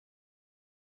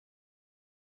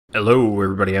Hello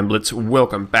everybody, I'm Blitz.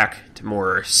 Welcome back to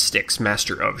more Styx,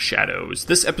 Master of Shadows.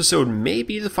 This episode may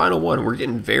be the final one. We're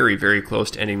getting very, very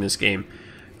close to ending this game.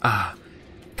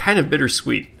 Kind of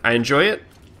bittersweet. I enjoy it.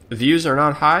 The views are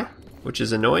not high, which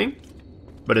is annoying,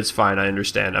 but it's fine, I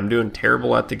understand. I'm doing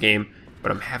terrible at the game,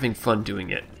 but I'm having fun doing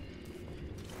it.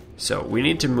 So, we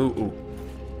need to move... Ooh.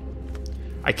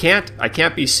 I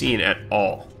can't be seen at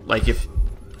all. Like, if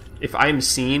I'm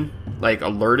seen, like,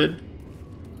 alerted,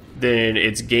 then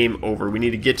it's game over. We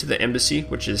need to get to the embassy,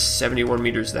 which is 71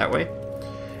 meters that way.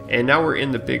 And now we're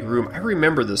in the big room. I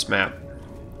remember this map.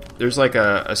 There's like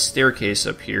a staircase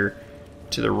up here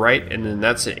to the right, and then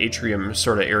that's an atrium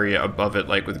sort of area above it,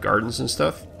 like with gardens and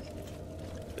stuff.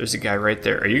 There's a guy right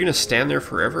there. Are you going to stand there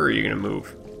forever, or are you going to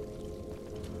move?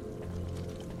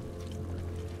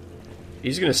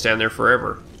 He's going to stand there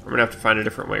forever. I'm going to have to find a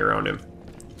different way around him.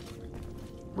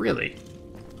 Really?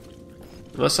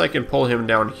 Unless I can pull him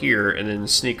down here and then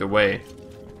sneak away,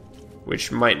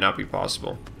 which might not be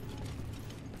possible.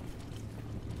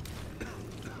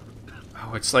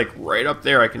 Oh, it's like right up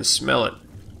there. I can smell it.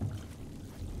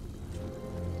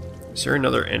 Is there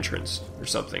another entrance or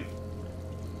something?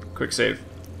 Quick save.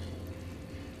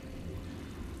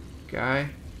 Guy?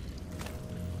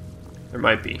 There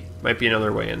might be. Might be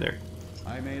another way in there.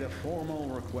 I made a formal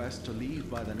request to leave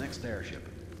by the next airship.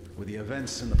 With the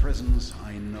events in the prisons,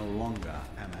 I no longer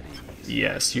am at ease.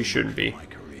 Yes, you shouldn't be. My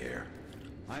career.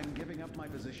 I'm giving up my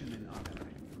position in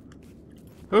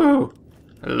Akenash. Ooh!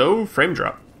 Hello, frame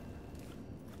drop.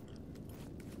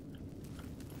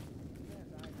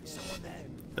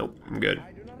 Nope, I'm good.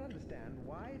 I do not understand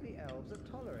why the elves are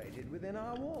tolerated within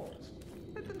our walls.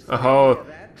 Let them stay Oh. near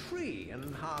that tree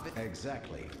and harvest.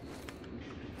 Exactly.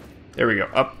 There we go.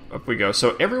 Up we go.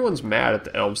 So everyone's mad at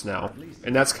the elves now,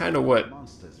 and that's kind of what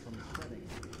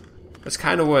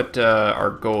our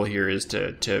goal here is,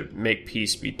 to make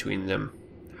peace between them.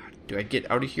 Do I get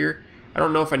out of here? I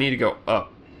don't know if I need to go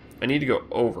up. I need to go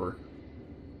over.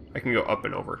 I can go up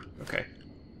and over. Okay.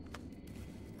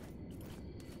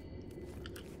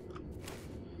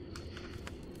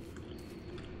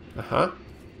 Uh-huh.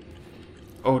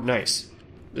 Oh, nice.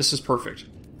 This is perfect.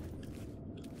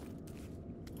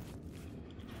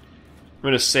 I'm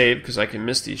going to save because I can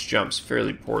miss these jumps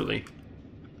fairly poorly.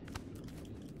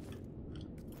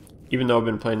 Even though I've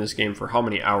been playing this game for how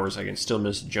many hours, I can still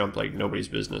miss a jump like nobody's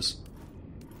business.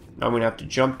 Now I'm going to have to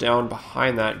jump down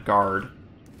behind that guard.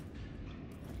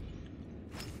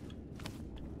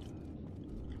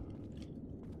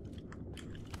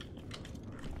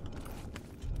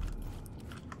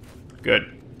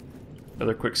 Good.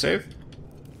 Another quick save.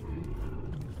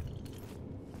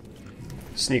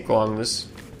 Sneak along this.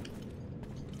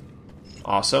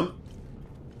 Awesome.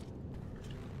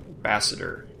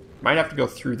 Ambassador. Might have to go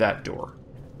through that door.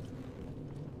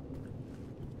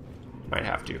 Might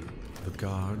have to. The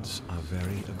guards are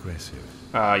very aggressive.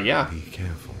 Yeah. Be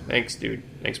careful. Thanks, dude.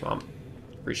 Thanks, Mom.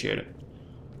 Appreciate it.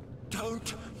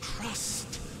 Don't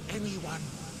trust anyone,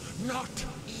 not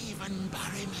even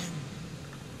Barryman.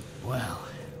 Well,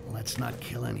 let's not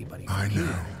kill anybody. I know.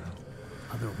 Here.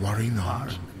 Otherwise, Worry not.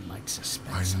 Barryman might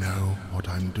suspect I something. know what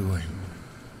I'm doing.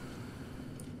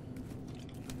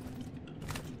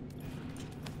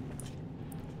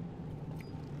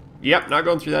 Yep, not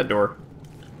going through that door.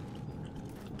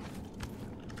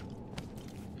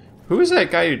 Who was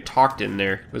that guy who talked in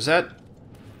there? Was that...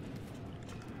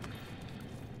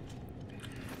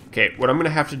 Okay, what I'm going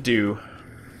to have to do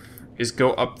is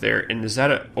go up there. And is that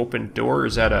an open door? Or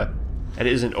is that a... That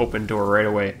is an open door right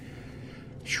away.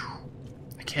 Whew.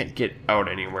 I can't get out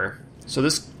anywhere. So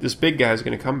this big guy is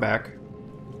going to come back.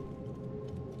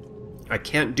 I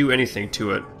can't do anything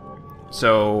to it.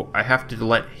 So I have to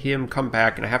let him come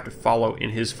back, and I have to follow in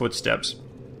his footsteps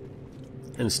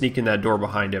and sneak in that door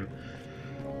behind him.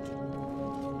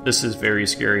 This is very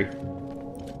scary.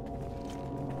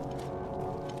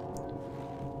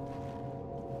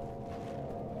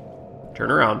 Turn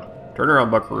around. Turn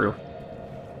around, Buckaroo.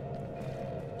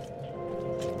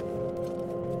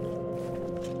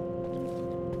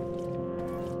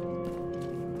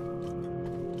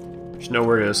 There's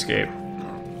nowhere to escape.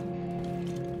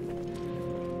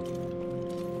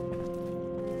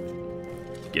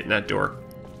 Get in that door.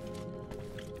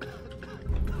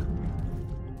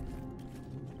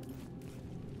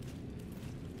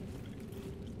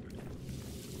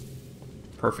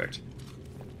 Perfect.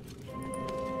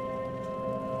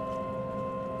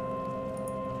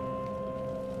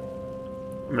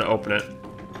 I'm gonna open it.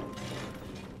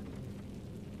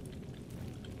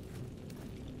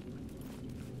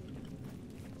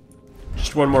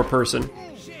 Just one more person.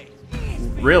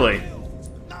 Really?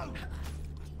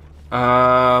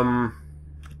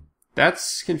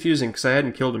 That's confusing because I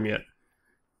hadn't killed him yet.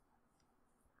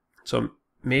 So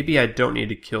maybe I don't need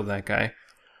to kill that guy.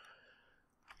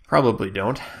 Probably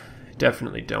don't.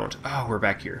 Definitely don't. Oh, we're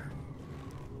back here.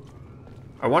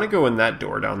 I want to go in that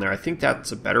door down there. I think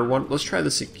that's a better one. Let's try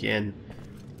this again.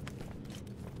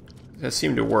 That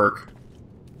seemed to work.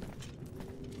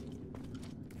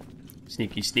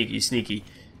 Sneaky, sneaky, sneaky.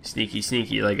 Sneaky,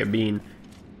 sneaky like a bean.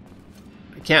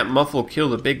 I can't muffle kill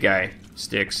the big guy,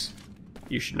 Styx.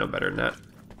 You should know better than that.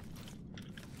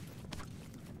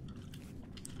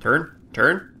 Turn,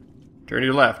 turn. Turn to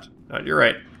your left, not your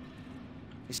right.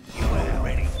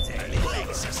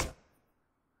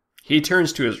 He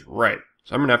turns to his right,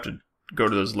 so I'm gonna have to go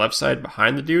to his left side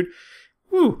behind the dude.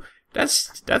 Woo,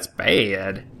 that's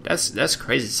bad. That's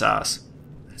crazy sauce.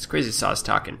 That's crazy sauce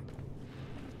talking.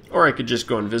 Or I could just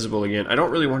go invisible again. I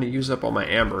don't really want to use up all my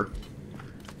amber.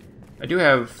 I do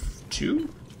have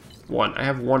 2? 1. I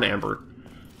have 1 amber.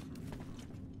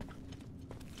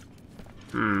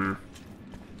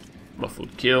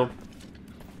 Muffled kill.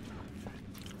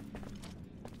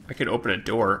 I could open a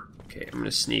door. Okay, I'm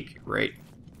gonna sneak right.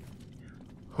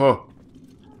 Oh.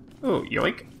 Oh,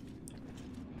 yoink.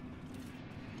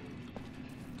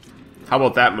 How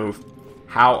about that move?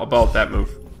 How about that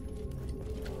move?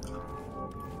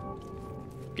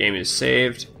 Game is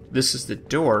saved. This is the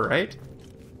door, right?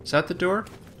 Is that the door?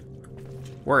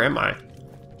 Where am I?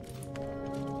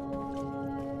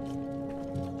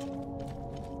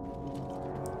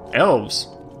 Elves.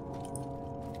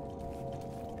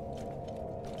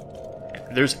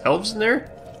 There's elves in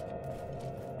there?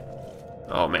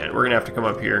 Oh man, we're gonna have to come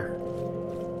up here.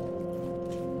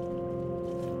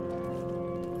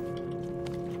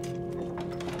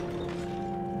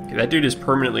 Okay, that dude is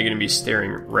permanently gonna be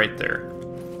staring right there.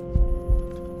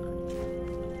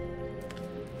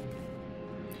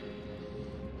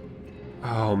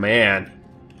 Oh man.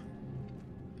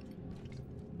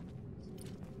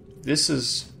 This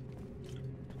is...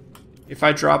 If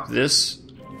I drop this,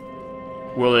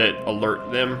 will it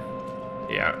alert them?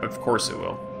 Yeah, of course it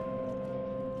will.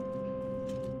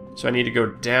 So I need to go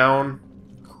down,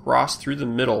 cross through the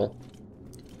middle.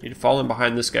 Need to fall in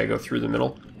behind this guy, go through the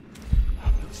middle.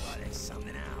 Looks like there's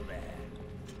something out there.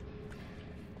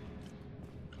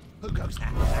 Who goes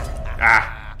that?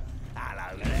 Ah!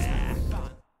 Hello there.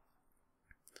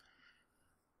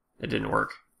 It didn't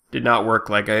work. Did not work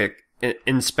like I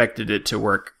inspected it to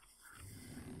work.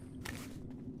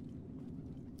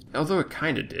 Although it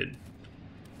kind of did.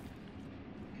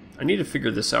 I need to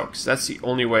figure this out, because that's the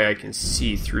only way I can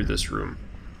see through this room.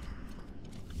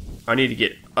 I need to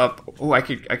get up. Oh, I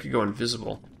could go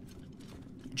invisible.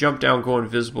 Jump down, go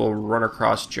invisible, run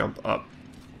across, jump up.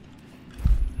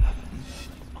 I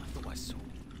thought I saw.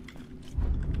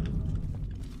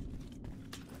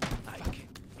 Like,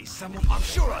 is someone? I'm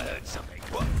sure I heard something.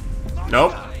 What?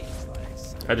 Nope.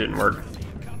 That didn't work.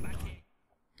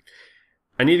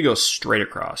 I need to go straight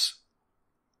across.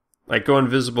 Like, go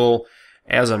invisible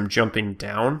as I'm jumping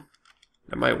down.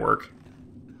 That might work.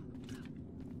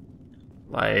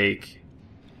 Like...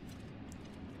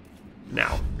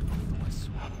 now.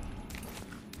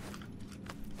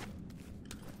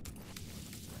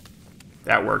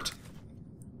 That worked.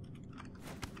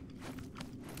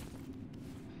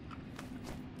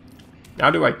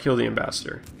 Now do I kill the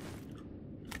ambassador?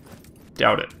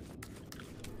 Doubt it.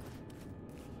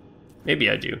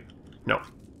 Maybe I do. No.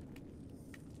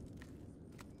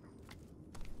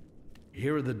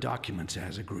 Here are the documents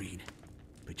as agreed.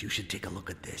 But you should take a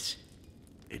look at this.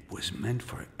 It was meant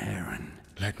for Aaron.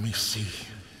 Let me see.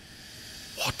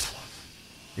 What?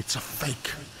 It's a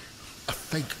fake. A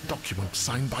fake document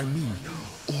signed by me,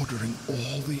 ordering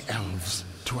all the elves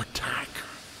to attack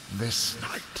this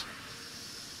night.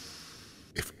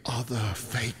 If other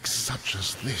fakes such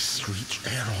as this reach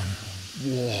Aaron,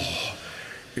 war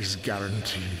is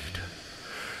guaranteed.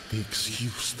 The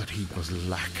excuse that he was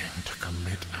lacking to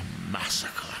commit a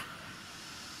massacre.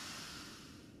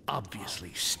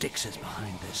 Obviously, Styx is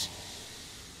behind this.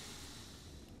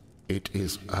 It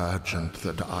is urgent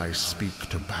that I speak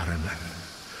to Barryman.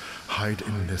 Hide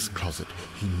in this closet.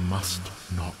 He must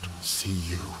not see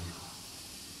you.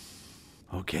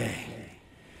 Okay.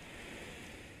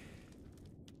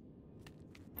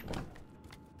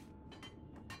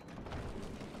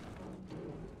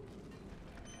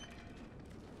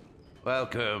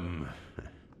 Welcome,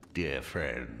 dear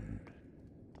friend.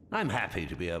 I'm happy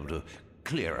to be able to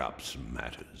clear up some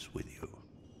matters with you.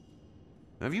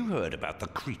 Have you heard about the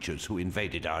creatures who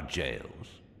invaded our jails?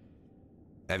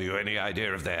 Have you any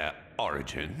idea of their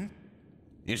origin?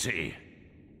 You see,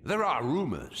 there are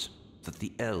rumors that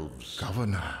the elves...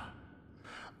 Governor,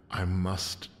 I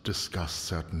must discuss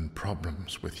certain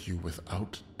problems with you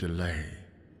without delay.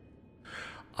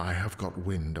 I have got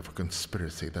wind of a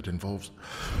conspiracy that involves...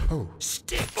 Oh,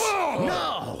 Styx!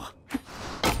 No!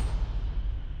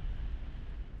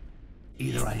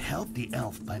 Either I help the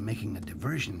elf by making a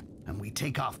diversion and we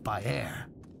take off by air,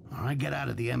 or I get out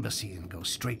of the embassy and go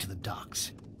straight to the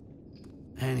docks.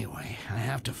 Anyway, I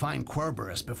have to find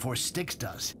Kerberos before Styx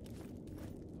does.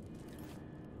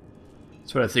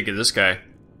 That's what I think of this guy.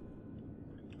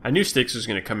 I knew Styx was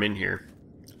going to come in here.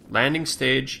 Landing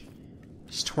stage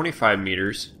is 25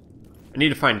 meters. I need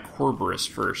to find Kerberos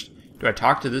first. Do I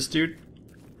talk to this dude?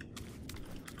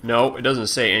 No, it doesn't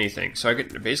say anything, so I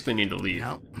basically need to leave.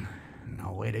 Nope.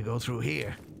 No way to go through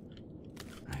here.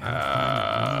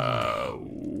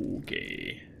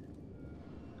 Okay.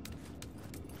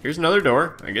 Here's another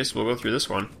door. I guess we'll go through this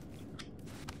one.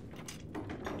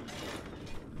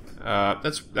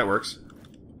 That works.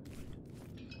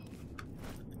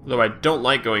 Though I don't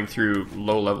like going through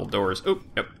low-level doors. Oh,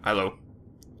 yep. Hello.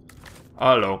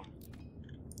 Hello.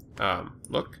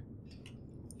 Look.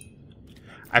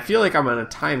 I feel like I'm on a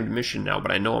timed mission now,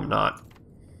 but I know I'm not.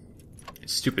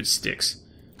 It's stupid Styx.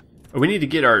 Oh, we need to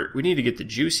get the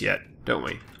juice yet, don't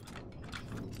we?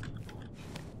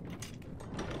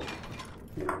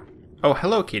 Oh,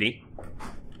 hello, kitty.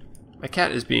 My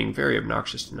cat is being very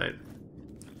obnoxious tonight.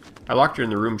 I locked her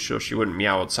in the room so she wouldn't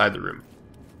meow outside the room.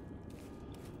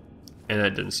 And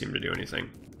that didn't seem to do anything.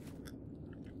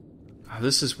 Oh,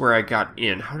 this is where I got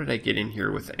in. How did I get in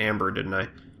here with Amber, didn't I?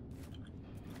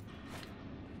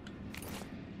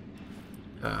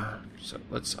 So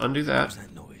let's undo that. What's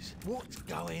that noise? What's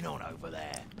going on over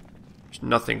there? There's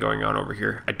nothing going on over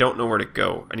here. I don't know where to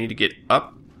go. I need to get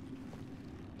up.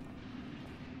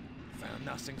 Found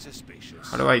nothing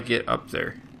suspicious. How do I get up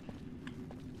there?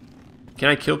 Can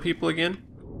I kill people again?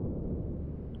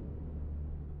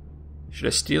 Should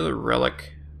I steal a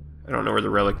relic? I don't know where the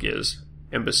relic is.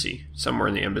 Embassy. Somewhere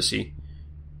in the embassy.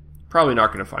 Probably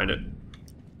not going to find it.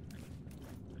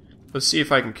 Let's see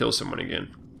if I can kill someone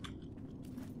again.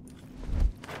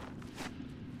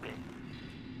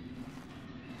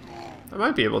 I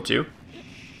might be able to.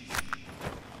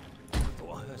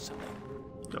 Thought I heard something.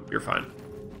 Nope, you're fine.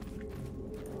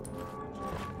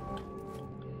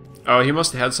 Oh, he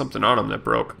must have had something on him that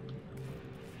broke.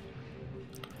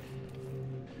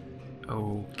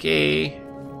 Okay.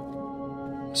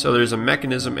 So there's a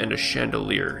mechanism and a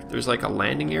chandelier. There's like a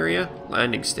landing area?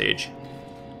 Landing stage.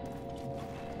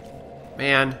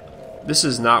 Man, this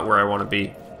is not where I want to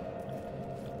be.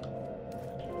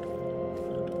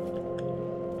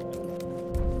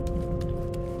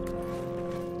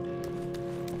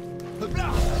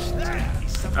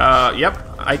 Yep,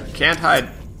 I can't hide.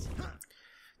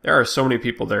 There are so many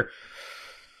people there.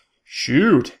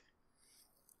 Shoot.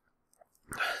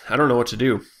 I don't know what to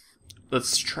do.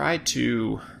 Let's try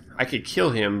to... I could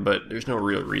kill him, but there's no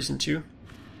real reason to.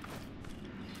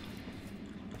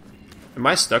 Am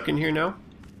I stuck in here now?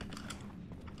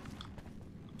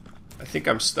 I think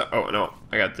I'm stuck. Oh, no.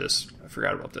 I got this. I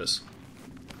forgot about this.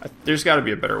 There's got to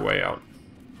be a better way out.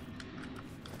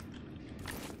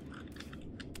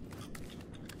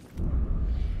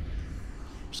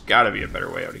 There's got to be a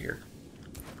better way out of here.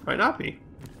 Might not be.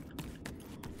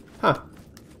 Huh.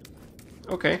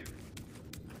 Okay.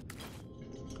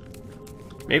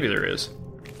 Maybe there is.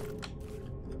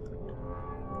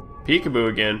 Peekaboo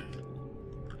again.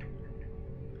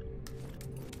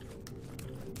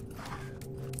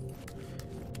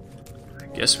 I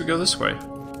guess we go this way.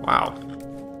 Wow.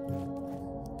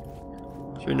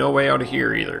 There's no way out of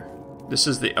here either. This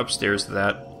is the upstairs to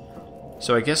that.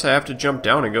 So I guess I have to jump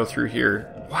down and go through here.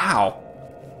 Wow.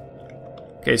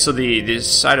 Okay, so the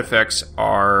side effects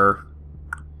are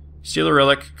steal a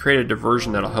relic, create a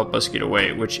diversion that'll help us get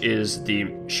away, which is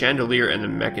the chandelier and the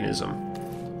mechanism.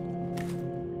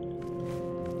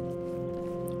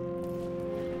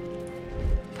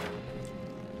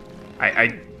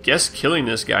 I guess killing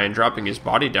this guy and dropping his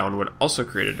body down would also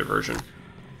create a diversion.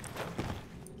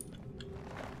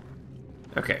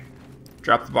 Okay.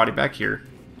 Drop the body back here,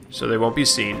 so they won't be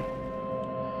seen.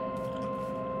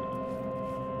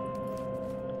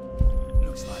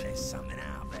 Looks like there's something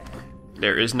out there.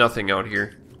 There is nothing out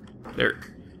here. There.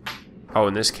 Oh,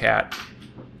 and this cat.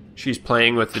 She's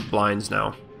playing with the blinds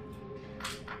now.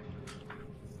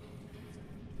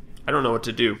 I don't know what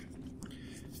to do.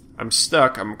 I'm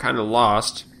stuck. I'm kind of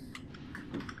lost.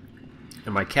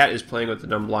 And my cat is playing with the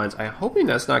dumb blinds. I'm hoping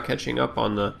that's not catching up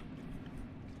on the...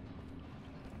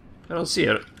 I don't see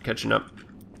it catching up.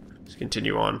 Let's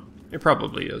continue on. It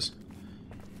probably is.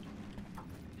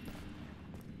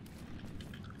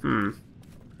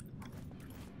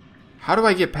 How do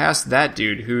I get past that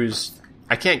dude who's...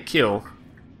 I can't kill.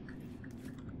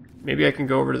 Maybe I can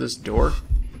go over to this door?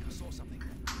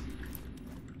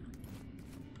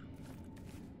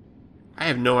 I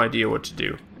have no idea what to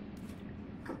do.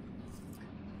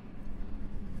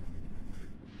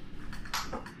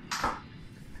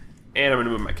 And I'm gonna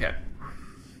move my cat.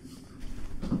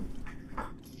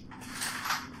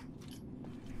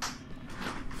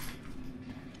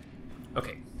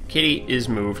 Okay, kitty is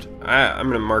moved. I'm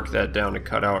gonna mark that down to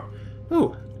cut out.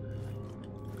 Ooh.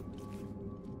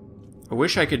 I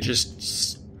wish I could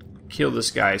just kill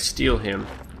this guy, steal him,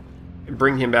 and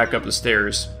bring him back up the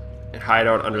stairs and hide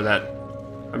out under that.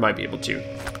 I might be able to.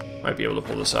 Might be able to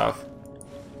pull this off.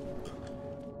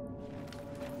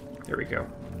 There we go.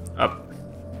 Up.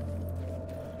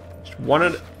 Just one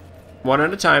at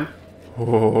a time.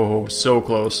 Oh, so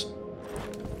close.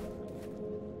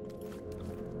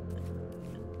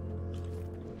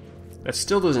 That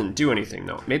still doesn't do anything,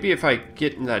 though. Maybe if I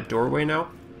get in that doorway now?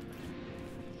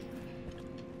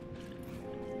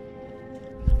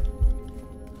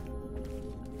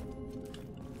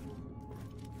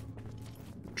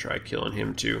 Try killing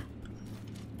him, too.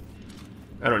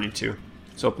 I don't need to.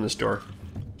 Let's open this door.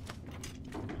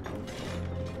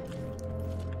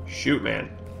 Shoot, man.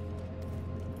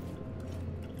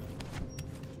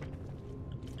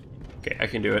 Okay, I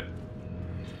can do it.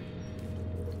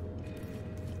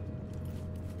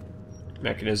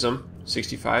 Mechanism,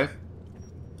 65.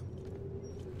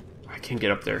 I can't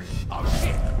get up there. Oh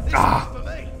shit! This Ah! one's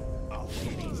for me. I'll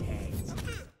hit his head.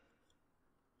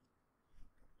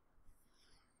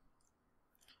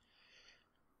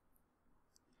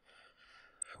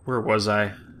 Where was I?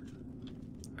 I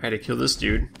had to kill this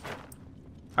dude.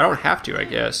 I don't have to, I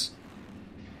guess.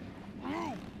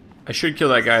 I should kill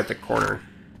that guy at the corner.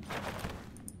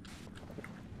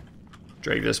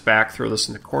 Drag this back, throw this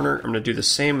in the corner. I'm going to do the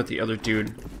same with the other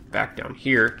dude back down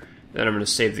here. Then I'm going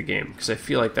to save the game, because I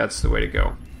feel like that's the way to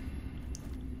go.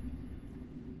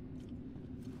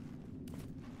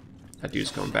 That dude's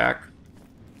going back.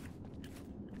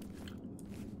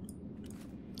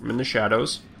 I'm in the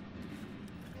shadows.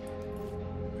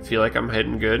 I feel like I'm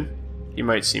hidden good. He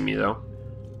might see me, though.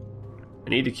 I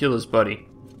need to kill his buddy.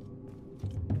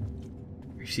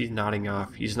 He's nodding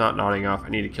off. He's not nodding off. I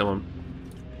need to kill him.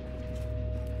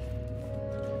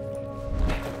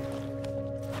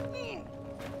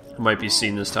 I might be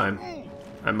seen this time.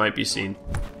 I might be seen.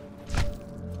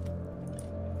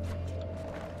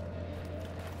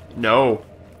 No.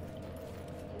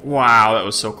 Wow, that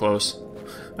was so close.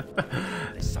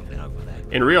 There's something over there.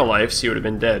 In real life, he would have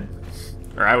been dead.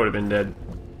 Or I would have been dead.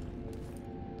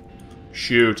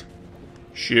 Shoot.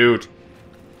 Shoot.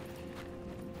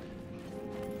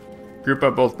 Group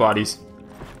up both bodies.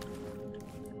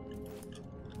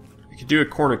 I could do a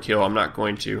corner kill. I'm not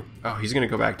going to. Oh, he's going to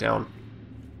go back down.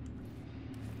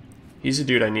 He's a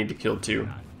dude I need to kill too.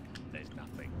 There's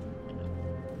nothing.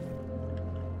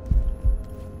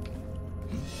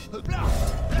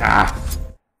 Ah!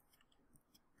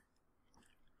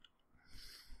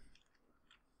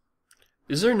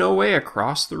 Is there no way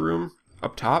across the room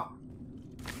up top?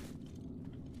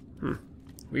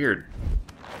 Weird.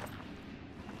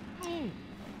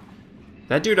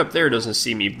 That dude up there doesn't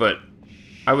see me, but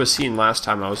I was seen last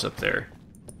time I was up there.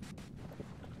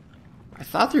 I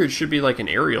thought there should be like an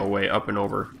aerial way up and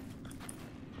over.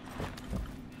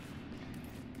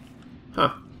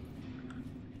 Huh.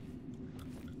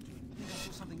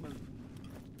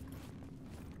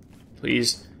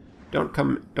 Please, do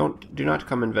not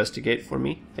come investigate for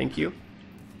me. Thank you.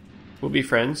 We'll be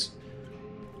friends.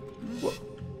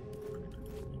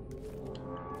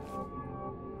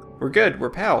 We're good, we're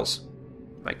pals.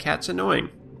 My cat's annoying,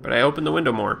 but I opened the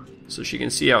window more, so she can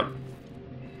see out.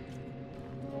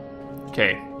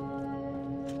 Okay.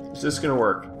 Is this gonna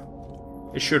work?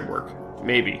 It should work.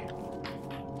 Maybe.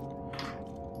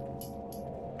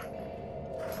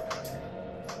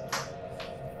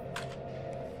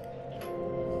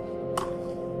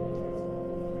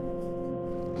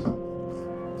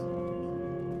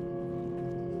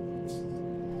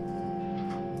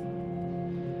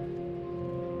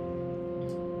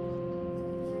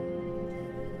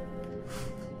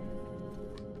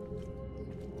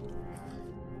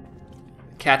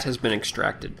 Cat has been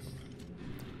extracted.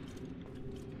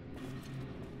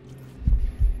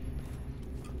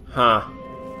 Huh.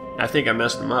 I think I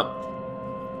messed him up.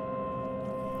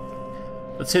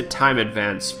 Let's hit time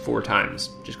advance 4 times.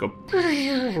 Just go.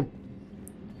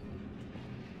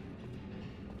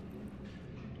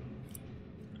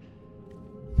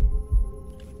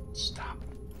 Stop.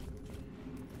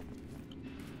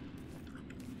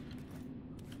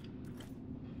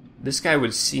 This guy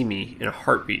would see me in a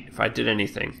heartbeat if I did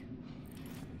anything.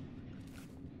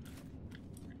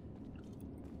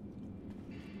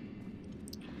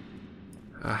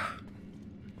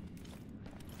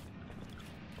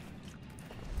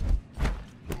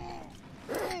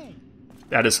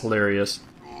 That is hilarious.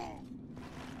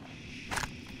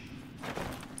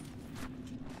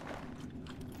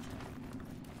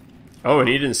 Oh, and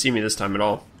he didn't see me this time at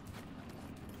all.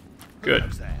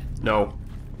 Good. No.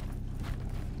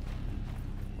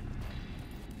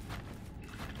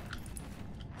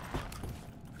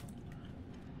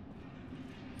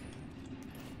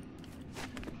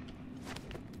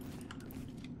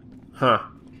 Huh.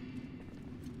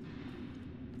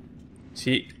 Is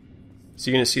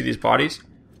he gonna see these bodies?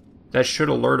 That should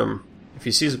alert him. If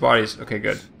he sees the bodies, okay,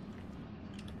 good.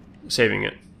 Saving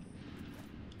it.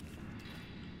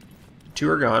 2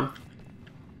 are gone.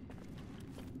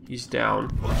 He's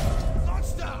down.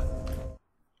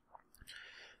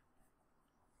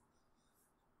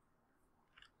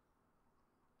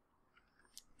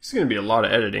 It's gonna be a lot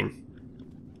of editing.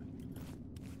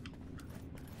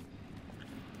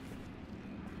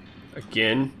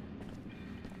 Again.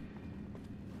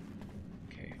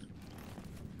 Okay.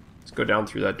 Let's go down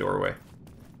through that doorway.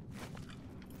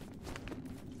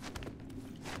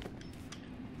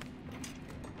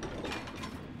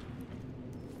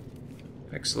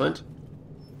 Excellent.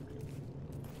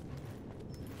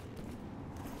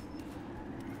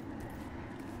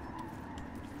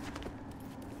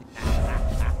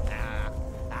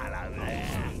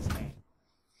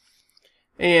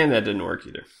 And that didn't work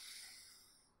either.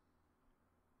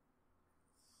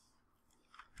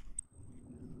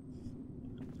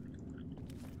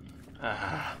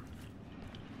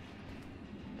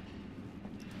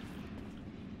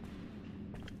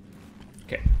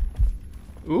 Okay.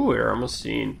 Ooh, we're almost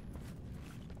seen.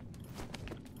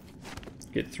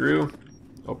 Get through.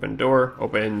 Open door.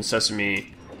 Open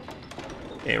sesame.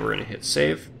 And we're gonna hit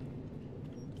save.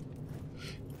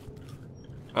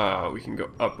 We can go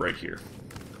up right here.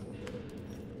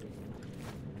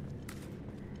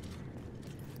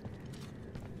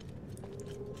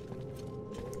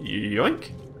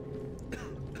 Yoink.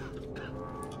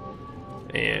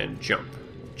 And jump.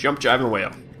 Jump, jive, and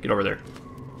whale. Get over there.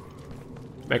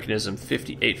 Mechanism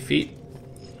 58 feet.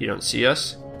 You don't see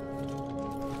us.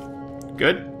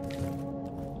 Good.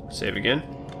 Save again.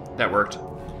 That worked.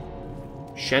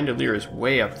 Chandelier is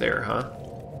way up there, huh?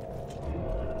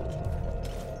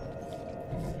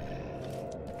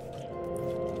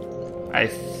 I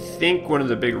think one of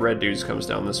the big red dudes comes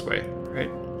down this way,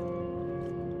 right?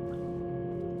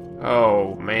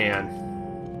 Oh, man.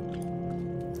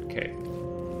 Okay.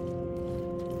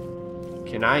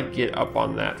 Can I get up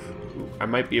on that? I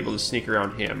might be able to sneak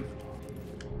around him.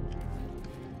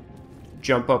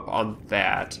 Jump up on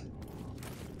that.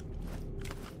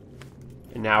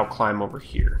 And now climb over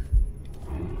here.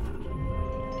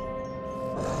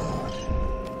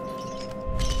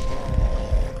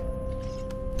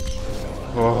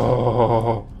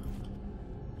 Oh.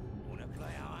 Wanna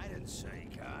play hide and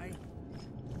seek, eh?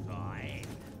 Fine.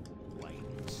 Wait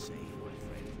and see, my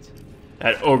friend.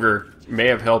 That ogre may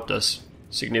have helped us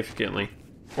significantly.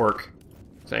 Orc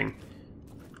thing.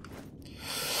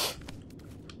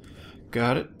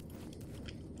 Got it.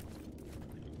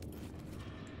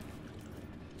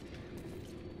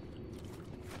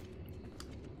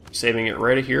 Saving it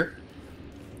right here.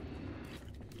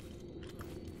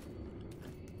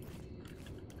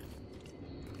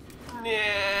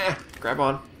 Yeah, grab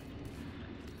on.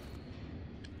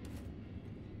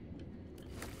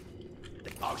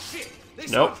 Oh shit!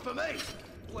 This Nope. one's for me.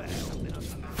 Well, something I've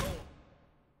done before.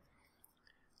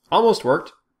 Almost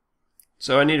worked.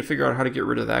 So I need to figure out how to get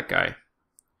rid of that guy.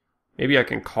 Maybe I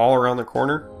can call around the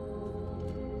corner.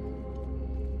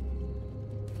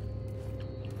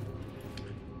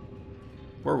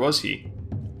 Where was he?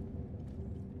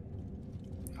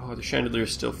 Oh, the chandelier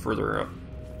is still further up.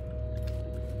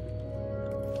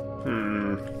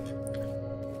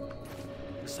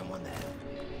 There's someone there.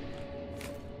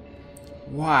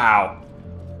 Wow.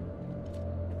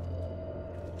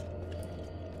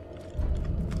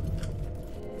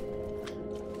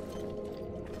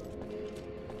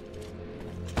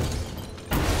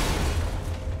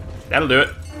 That'll do it.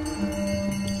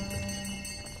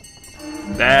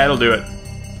 That'll do it.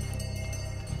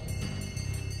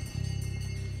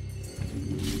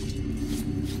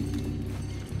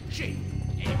 Shit!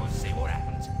 Anyone see what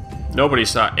happened? Nobody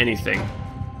saw anything.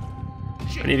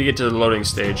 I need to get to the loading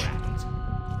stage.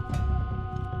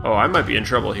 Oh, I might be in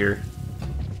trouble here.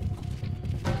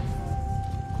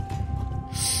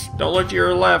 Don't look to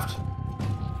your left.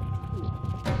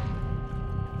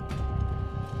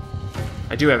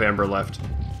 do have amber left.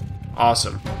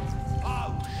 Awesome.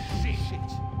 Oh, shit.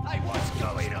 Hey, what's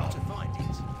going on? To find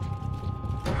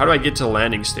it. How do I get to the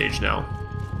landing stage now?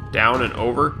 Down and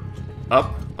over?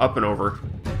 Up and over.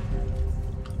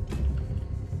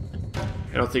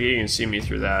 I don't think you can see me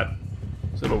through that.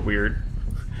 It's a little weird.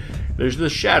 There's the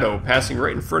shadow passing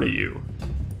right in front of you.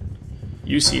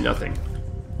 You see nothing.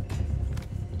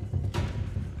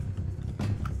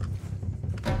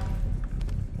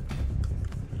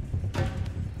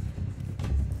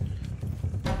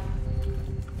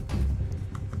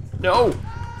 No!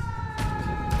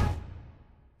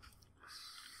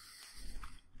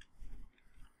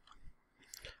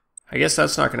 I guess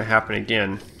that's not going to happen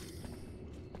again.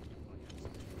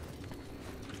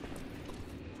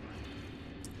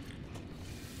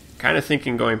 Kind of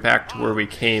thinking going back to where we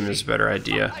came is a better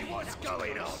idea. Hey, what's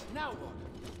going on? Now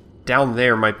what? Down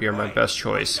there might be my best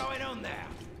choice. What's going on there?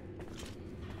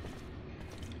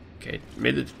 Okay,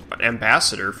 made the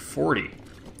ambassador 40.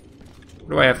 What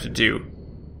do I have to do?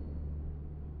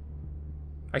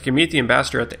 I can meet the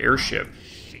ambassador at the airship.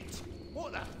 Shit.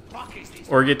 What the fuck is this?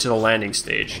 Or get to the landing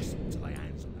stage. To lay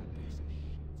hands on that piece of shit.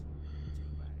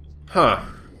 Huh.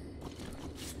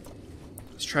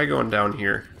 Let's try going down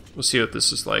here. We'll see what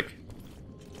this is like.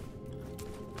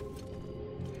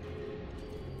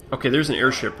 Okay, there's an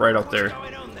airship right out there. What's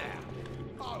going on there?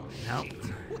 Oh, Nope. shit.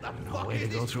 What the No fuck way is to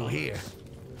this go through place? here.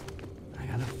 I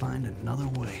gotta find another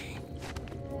way.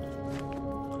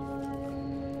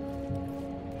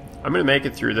 I'm gonna make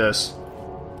it through this.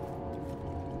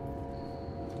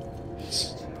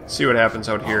 See what happens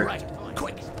out here. All right,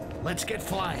 quick. Let's get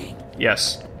flying.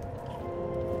 Yes.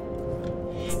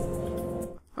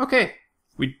 Okay.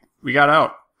 We got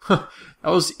out. That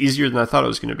was easier than I thought it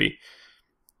was going to be.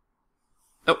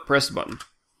 Oh, press the button.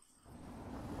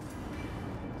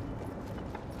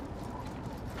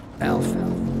 Elf,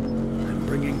 I'm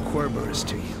bringing Querberus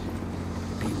to you.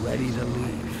 Be ready to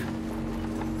leave.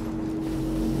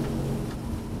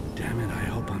 Damn it, I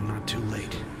hope I'm not too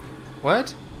late. What?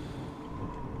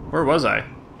 Where was I?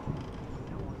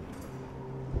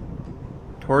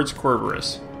 Towards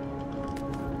Querberus.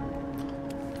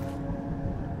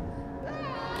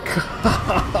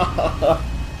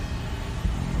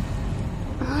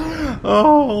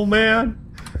 Oh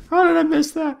man, how did I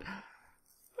miss that?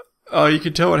 Oh, you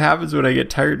can tell what happens when I get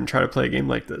tired and try to play a game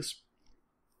like this.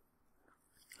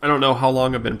 I don't know how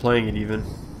long I've been playing it even.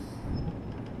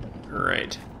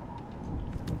 Alright.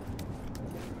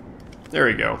 There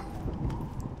we go.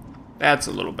 That's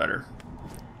a little better.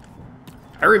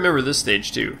 I remember this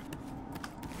stage too.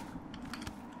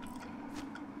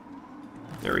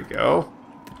 There we go.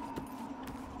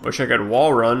 Wish I could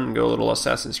wall run and go a little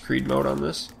Assassin's Creed mode on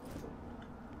this.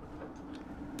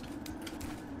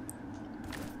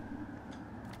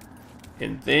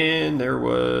 And then there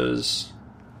was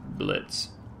Blitz.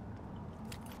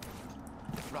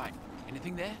 Right.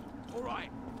 Anything there? All right.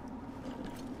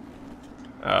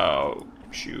 Oh,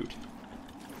 shoot.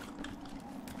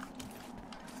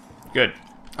 Good.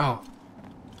 Oh.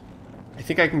 I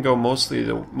think I can go most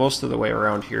of the way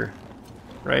around here.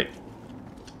 Right?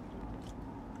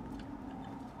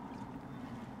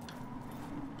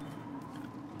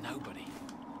 Nobody.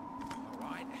 All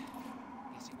right.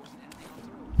 Guess it wasn't anything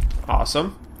after all.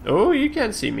 Awesome. Oh, you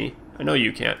can't see me. I know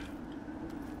you can't.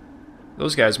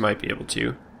 Those guys might be able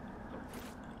to.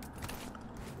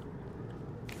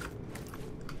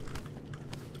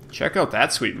 Check out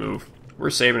that sweet move. We're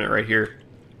saving it right here.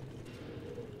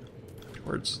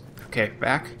 Towards... Okay,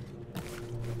 back.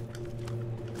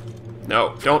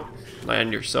 No, don't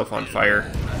land yourself on fire.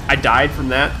 I died from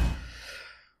that.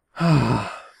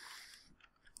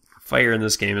 Fire in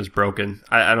this game is broken.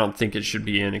 I don't think it should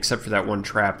be in, except for that one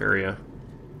trap area.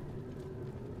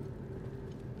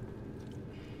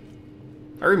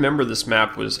 I remember this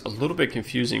map was a little bit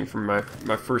confusing from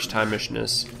my first time mission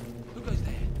this. Who goes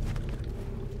there?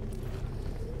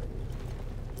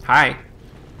 Hi.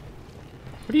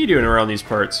 What are you doing around these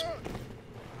parts?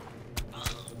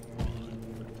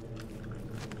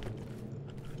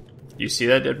 You see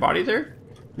that dead body there?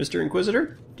 Mr.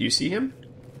 Inquisitor? Do you see him?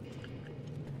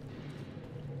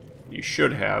 You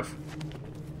should have.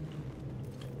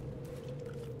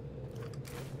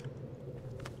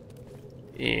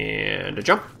 And a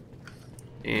jump.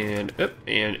 And up,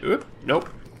 and up. Nope.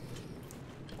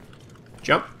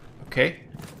 Jump. Okay.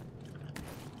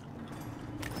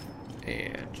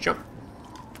 And jump.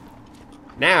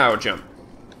 Now jump.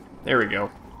 There we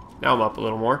go. Now I'm up a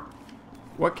little more.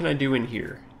 What can I do in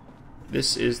here?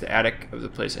 This is the attic of the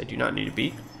place I do not need to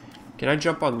be. Can I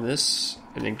jump on this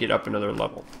and then get up another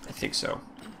level? I think so.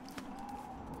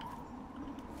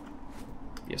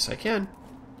 Yes, I can.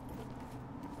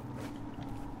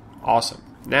 Awesome.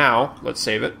 Now, let's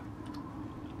save it.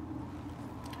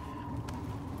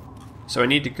 So I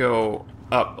need to go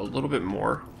up a little bit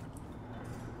more.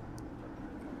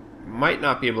 Might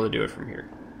not be able to do it from here.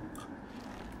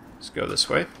 Let's go this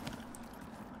way.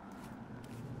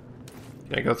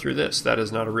 Can I go through this? That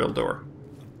is not a real door.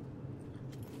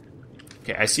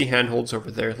 Okay, I see handholds over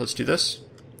there. Let's do this.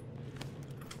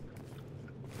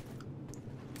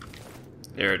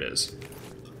 There it is.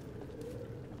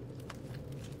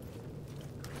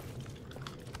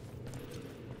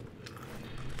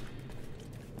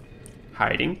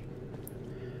 Hiding.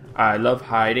 I love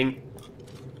hiding.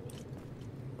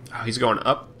 Oh, he's going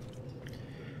up.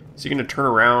 Is he going to turn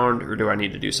around, or do I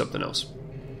need to do something else?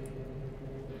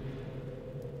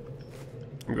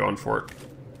 I'm going for it.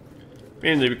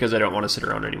 Mainly because I don't want to sit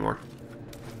around anymore.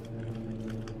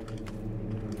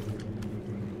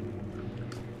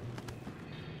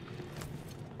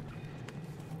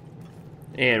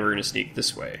 And we're going to sneak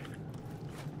this way.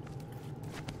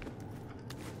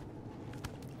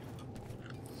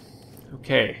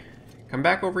 Okay. Come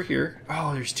back over here.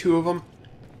 Oh, there's two of them.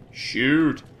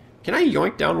 Shoot. Can I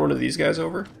yoink down one of these guys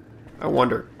over? I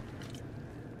wonder.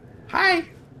 Hi!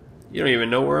 You don't even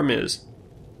know where him is.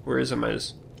 Where is him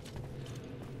is?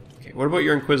 Okay, what about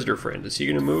your Inquisitor friend? Is he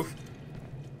going to move?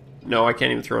 No, I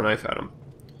can't even throw a knife at him.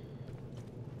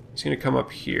 He's going to come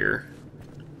up here.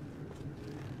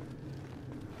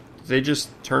 Do they just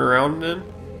turn around then?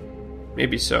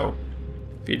 Maybe so.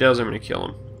 If he does, I'm going to kill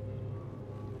him.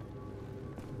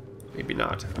 Maybe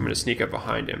not. I'm going to sneak up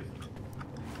behind him.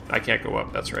 I can't go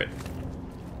up, that's right.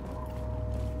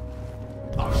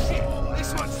 Oh shit!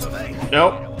 This one's for me!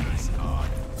 Nope.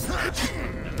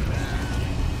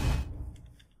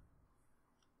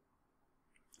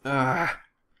 That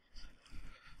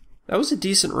was a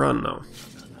decent run, though.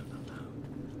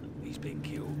 He's been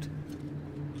killed.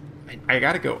 I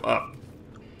gotta go up.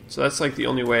 So that's like the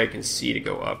only way I can see to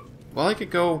go up. Well, I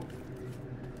could go...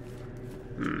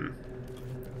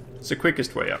 It's the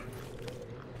quickest way up.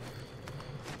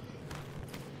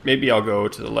 Maybe I'll go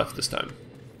to the left this time.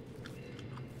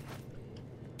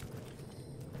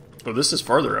 Oh, this is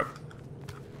farther up.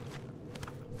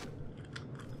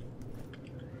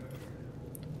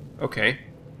 Okay.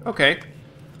 Okay.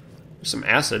 There's some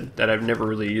acid that I've never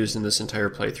really used in this entire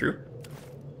playthrough.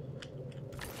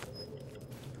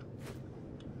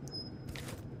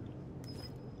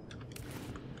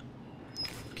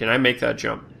 Can I make that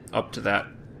jump up to that?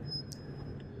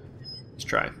 Let's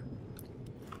try.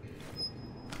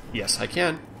 Yes, I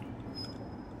can.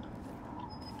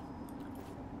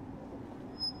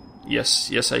 Yes,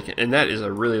 yes I can. And that is a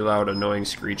really loud, annoying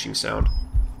screeching sound.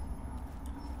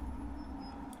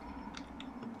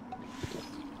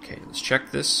 Okay, let's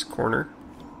check this corner.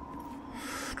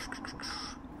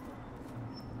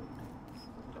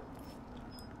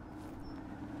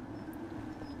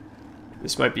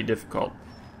 This might be difficult.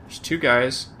 There's two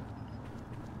guys.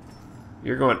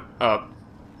 You're going up.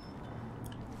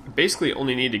 I basically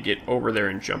only need to get over there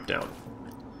and jump down.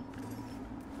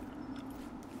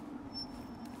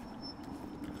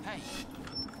 Hey,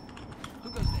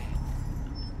 who goes there?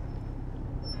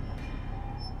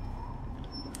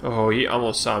 Oh, he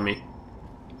almost saw me.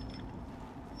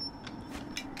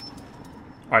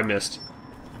 I missed.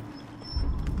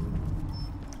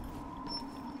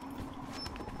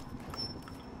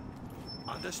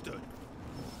 Understood.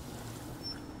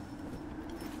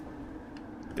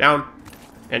 Down.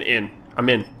 And in. I'm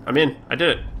in. I'm in. I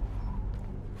did it.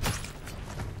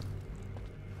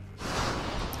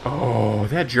 Oh,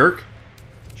 that jerk.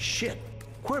 Shit.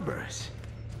 Quibber's.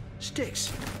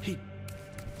 Styx.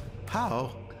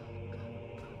 How?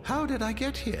 How did I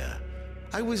get here?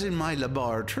 I was in my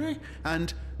laboratory,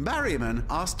 and Barryman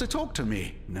asked to talk to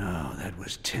me. No, that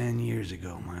was 10 years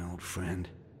ago, my old friend.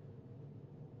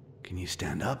 Can you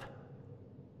stand up?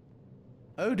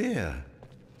 Oh dear.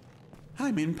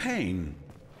 I'm in pain.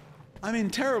 I'm in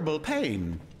terrible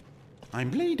pain.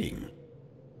 I'm bleeding.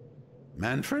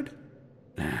 Manfred?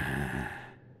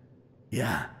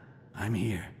 Yeah, I'm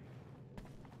here.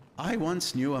 I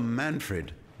once knew a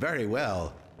Manfred very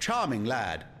well. Charming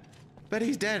lad. But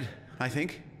he's dead, I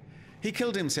think. He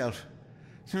killed himself.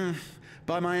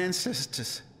 By my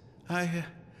ancestors. I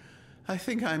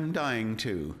think I'm dying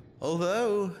too.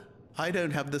 Although I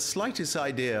don't have the slightest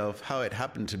idea of how it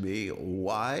happened to me or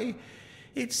why.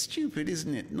 It's stupid,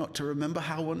 isn't it, not to remember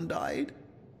how one died?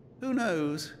 Who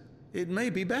knows? It may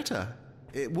be better.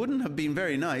 It wouldn't have been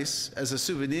very nice as a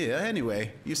souvenir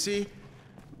anyway. You see,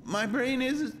 my brain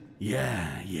is...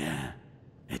 Yeah.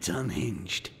 It's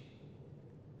unhinged.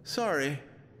 Sorry.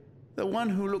 The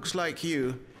one who looks like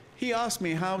you, he asked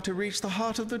me how to reach the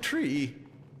heart of the tree.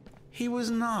 He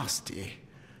was nasty.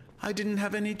 I didn't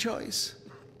have any choice.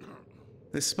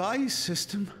 The spy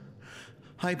system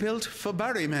I built for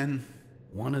Barrymen.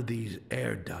 One of these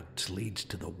air ducts leads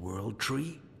to the World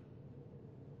Tree?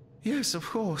 Yes, of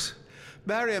course.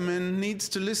 Barryman needs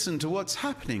to listen to what's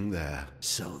happening there.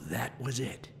 So that was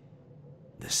it.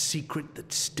 The secret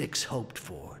that Styx hoped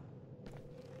for.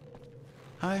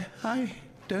 I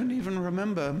don't even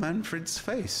remember Manfred's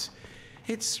face.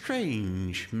 It's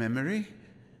strange memory,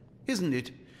 isn't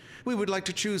it? We would like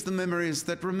to choose the memories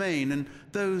that remain and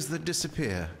those that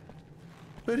disappear.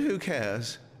 But who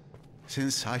cares?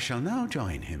 Since I shall now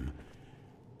join him.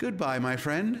 Goodbye, my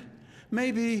friend.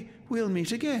 Maybe we'll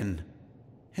meet again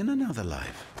in another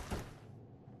life.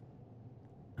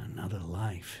 Another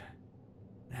life.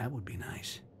 That would be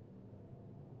nice.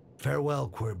 Farewell,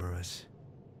 Querberus.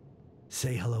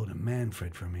 Say hello to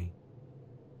Manfred for me.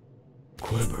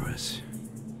 Querberus.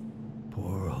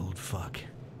 Poor old fuck.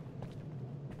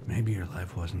 Maybe your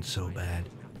life wasn't so bad.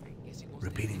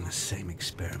 Repeating the same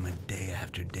experiment day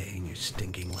after day in your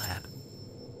stinking lab.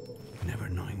 Never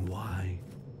knowing why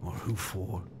or who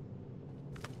for.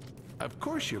 Of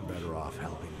course you're better off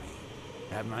helping me.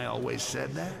 Haven't I always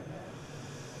said that?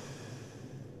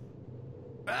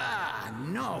 Ah,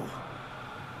 no.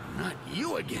 Not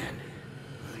you again.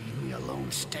 Leave me alone,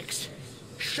 Styx.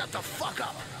 Shut the fuck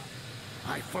up.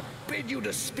 I forbid you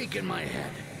to speak in my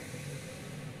head.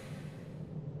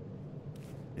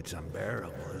 It's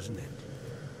unbearable, isn't it?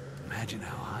 Imagine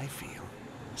how I feel.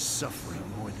 Suffering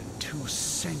more than 2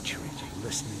 centuries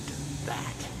listening to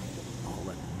that. All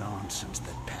the nonsense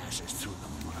that passes through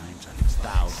the minds of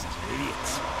thousands of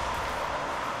idiots.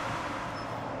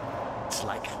 It's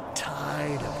like a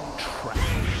tide of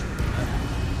trash.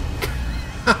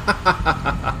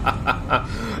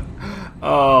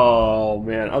 Oh,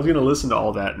 man. I was going to listen to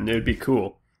all that, and it would be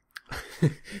cool.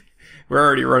 We're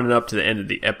already running up to the end of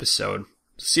the episode.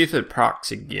 See if it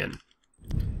procs again.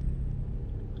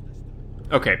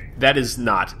 Okay, that is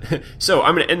not. So,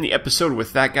 I'm going to end the episode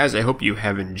with that, guys. I hope you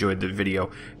have enjoyed the video.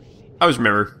 Always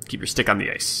remember, keep your stick on the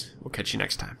ice. We'll catch you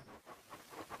next time.